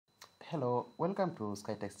Hello, welcome to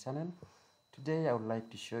SkyText channel. Today I would like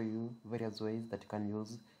to show you various ways that you can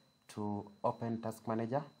use to open Task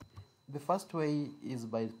Manager. The first way is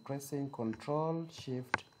by pressing Ctrl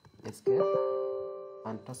Shift Escape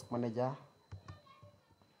and Task Manager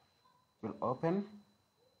will open.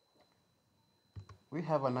 We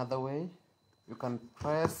have another way. You can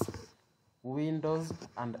press Windows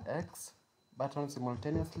and X button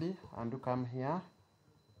simultaneously and you come here.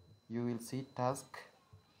 You will see Task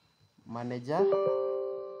Manager.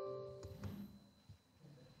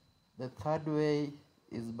 The third way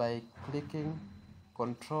is by clicking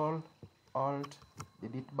Ctrl Alt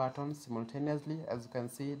Delete button simultaneously. As you can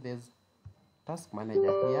see, there's Task Manager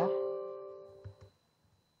here.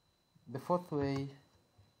 The fourth way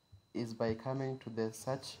is by coming to the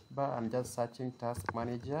search bar and just searching Task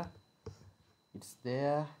Manager. It's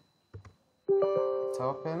there, it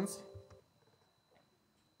opens.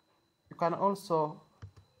 You can also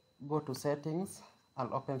go to settings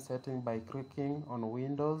and open setting by clicking on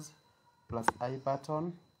Windows plus I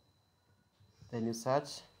button. Then you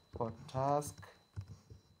search for Task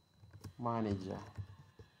Manager.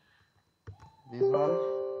 This one.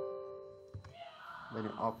 Then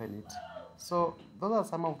you open it. So those are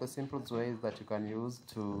some of the simplest ways that you can use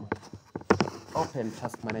to open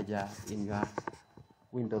Task Manager in your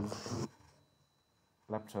Windows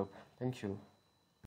laptop. Thank you.